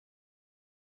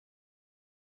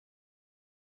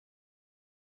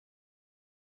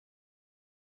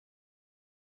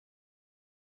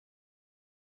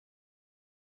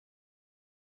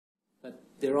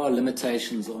there are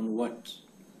limitations on what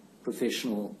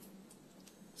professional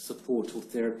support or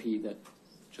therapy that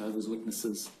Jehovah's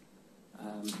Witnesses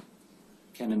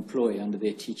can employ under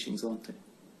their teachings, aren't there?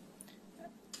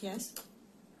 Yes.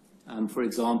 For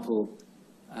example,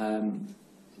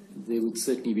 there would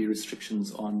certainly be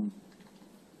restrictions on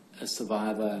a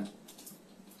survivor,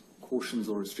 cautions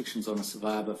or restrictions on a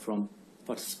survivor from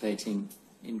participating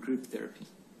in group therapy.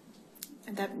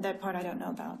 And that part I don't know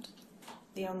about.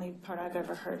 The only part I've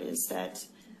ever heard is that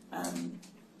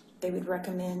they would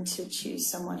recommend to choose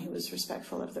someone who was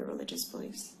respectful of their religious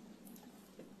beliefs.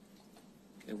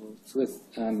 Okay, well, it's worth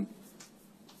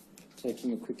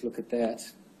taking a quick look at that.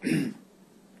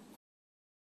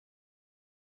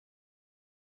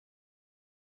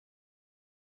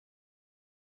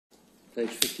 Page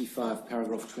 55,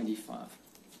 paragraph 25.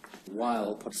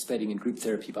 While participating in group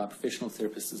therapy by a professional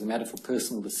therapist is a matter for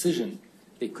personal decision,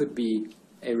 there could be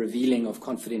a revealing of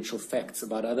confidential facts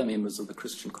about other members of the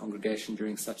Christian congregation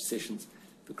during such sessions.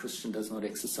 The Christian does not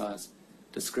exercise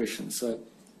discretion. So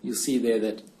you'll see there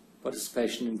that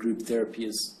participation in group therapy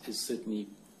is certainly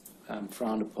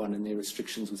frowned upon, and there are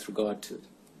restrictions with regard to it.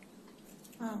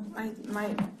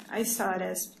 I saw it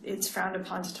as it's frowned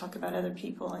upon to talk about other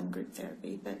people in group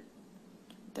therapy, but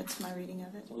that's my reading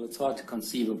of it. Well, it's hard to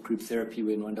conceive of group therapy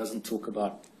when one doesn't talk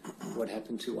about what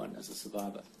happened to one as a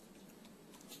survivor.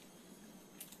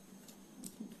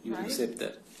 You would accept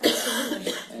that.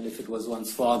 Absolutely. And if it was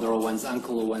one's father or one's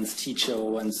uncle or one's teacher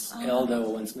or one's elder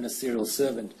or one's ministerial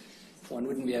servant, one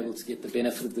wouldn't be able to get the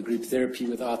benefit of the group therapy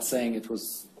without saying it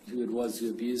was who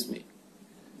abused me.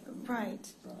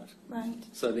 Right. Right.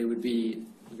 So there would be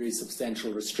a very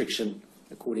substantial restriction,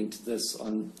 according to this,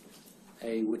 on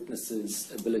a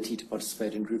witness's ability to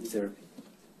participate in group therapy.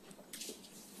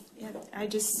 Yeah,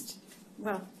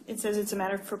 well, it says it's a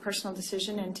matter for personal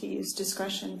decision and to use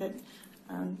discretion, but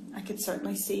I could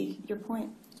certainly see your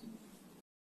point.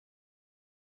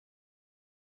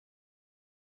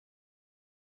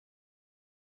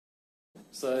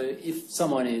 So if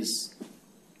someone is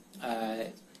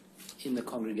in the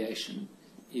congregation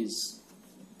is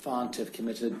found to have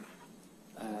committed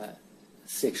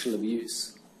sexual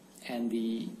abuse, and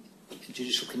the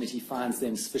judicial committee finds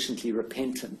them sufficiently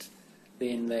repentant,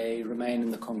 then they remain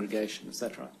in the congregation. Is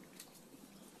that right?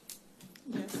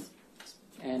 Yes.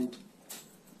 And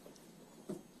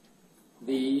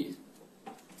the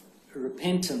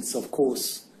repentance, of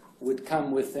course, would come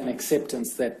with an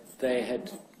acceptance that they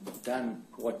had done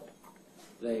what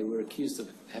they were accused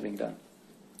of having done.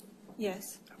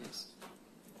 Yes. Yes.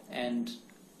 And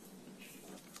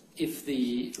if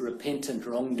the repentant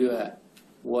wrongdoer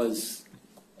was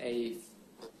a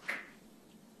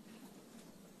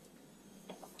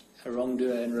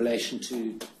wrongdoer in relation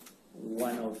to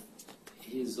one of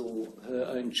his or her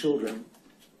own children,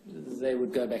 they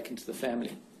would go back into the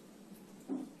family.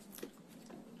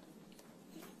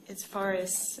 As far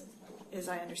as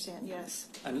I understand, yes.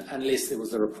 Unless there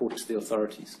was a report to the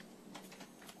authorities.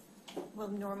 Well,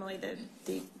 normally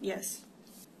yes.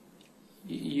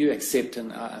 You accept,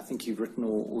 and I think you've written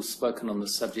or spoken on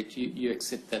this subject, you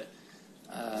accept that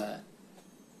a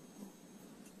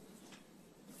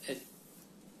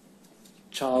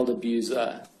child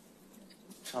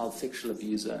sexual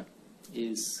abuser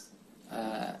is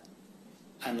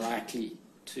unlikely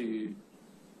to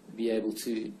be able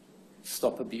to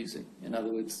stop abusing. In other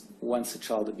words, once a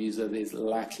child abuser, there's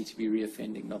likely to be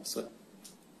reoffending, not so.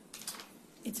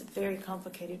 It's a very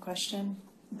complicated question,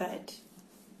 but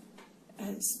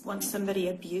once somebody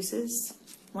abuses,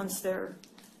 once their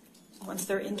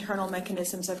internal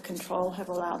mechanisms of control have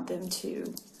allowed them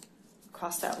to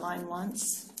cross that line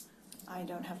once, I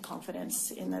don't have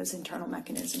confidence in those internal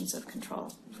mechanisms of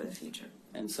control for the future.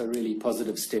 And so really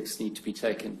positive steps need to be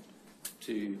taken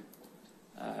to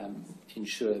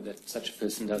ensure that such a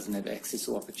person doesn't have access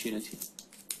or opportunity.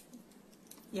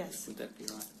 Yes. Would that be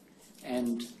right?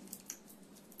 And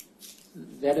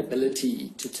that ability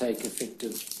to take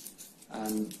effective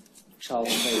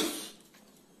child-safe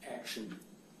action,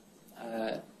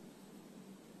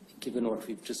 given what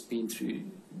we've just been through,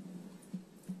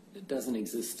 it doesn't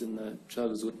exist in the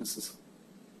Jehovah's Witnesses'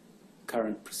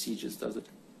 current procedures, does it?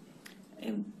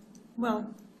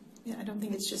 Well, yeah, I don't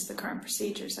think it's just the current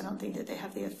procedures. I don't think that they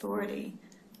have the authority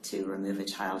to remove a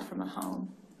child from a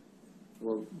home.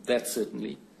 Well, that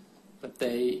certainly. But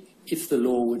if the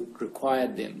law would require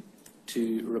them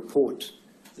to report,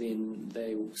 then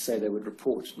they say they would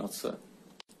report, not so.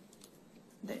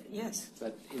 Yes.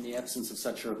 But in the absence of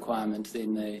such a requirement,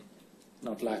 then they're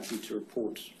not likely to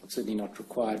report, or certainly not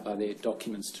required by their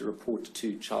documents to report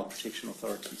to child protection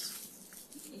authorities.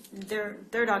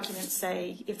 their documents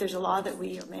say if there's a law that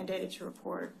we are mandated to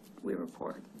report, we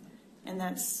report. And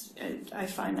that's, I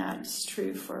find that's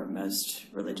true for most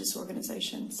religious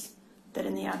organizations, that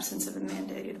in the absence of a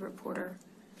mandated reporter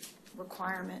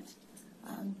requirement,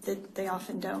 that they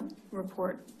often don't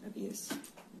report abuse.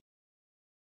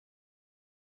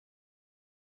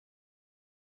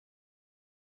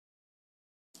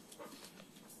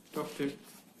 Doctor,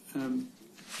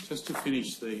 just to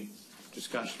finish the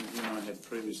discussion that you and I had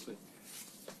previously,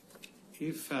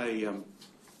 if a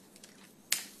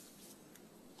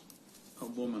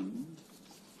woman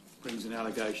brings an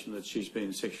allegation that she's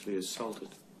been sexually assaulted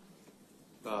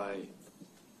by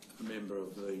a member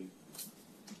of the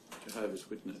Jehovah's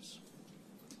Witness,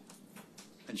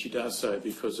 and she does so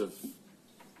because of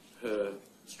her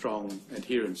strong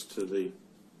adherence to the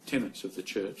tenets of the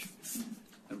church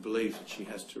and believes that she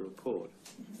has to report,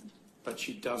 but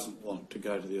she doesn't want to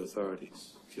go to the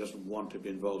authorities. She doesn't want to be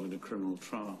involved in a criminal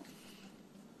trial.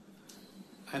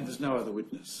 And there's no other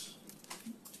witness.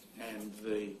 And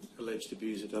the alleged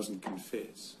abuser doesn't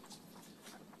confess.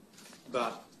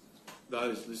 But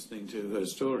those listening to her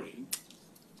story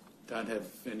don't have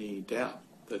any doubt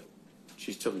that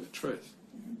she's telling the truth.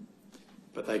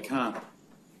 But they can't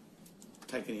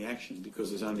take any action because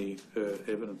there's only her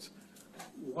evidence.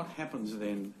 What happens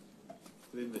then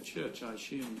within the church? I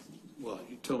assume, well,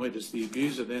 you tell me, does the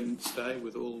abuser then stay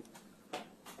with all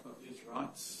of his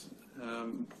rights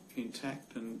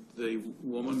intact, and the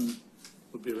woman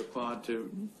would be required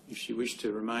to, if she wished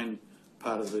to remain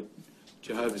part of the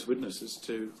Jehovah's Witnesses,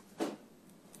 to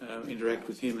interact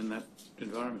with him in that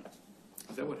environment?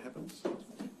 Is that what happens?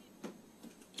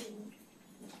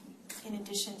 In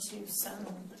addition to some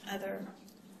other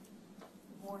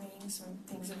warnings or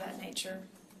things of that nature,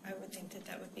 I would think that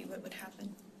that would be what would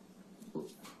happen.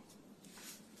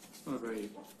 It's not a very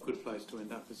good place to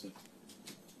end up, is it?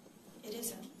 It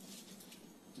isn't.